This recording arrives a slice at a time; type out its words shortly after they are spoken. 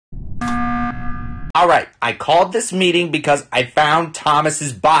Alright, I called this meeting because I found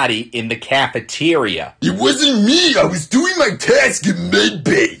Thomas's body in the cafeteria. It wasn't me! I was doing my task in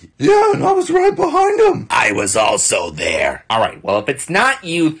medbay! Yeah, and I was right behind him. I was also there. Alright, well if it's not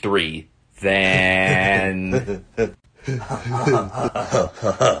you three, then...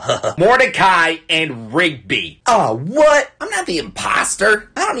 Mordecai and Rigby. Oh, what? I'm not the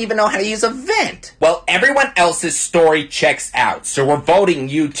imposter. I don't even know how to use a vent. Well, everyone else's story checks out, so we're voting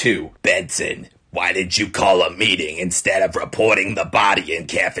you two. Benson, why did you call a meeting instead of reporting the body in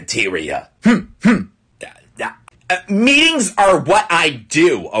cafeteria? Meetings are what I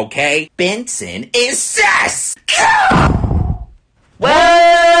do, okay? Benson is sus!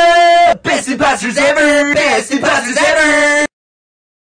 Well, best imposters ever! Best imposters ever!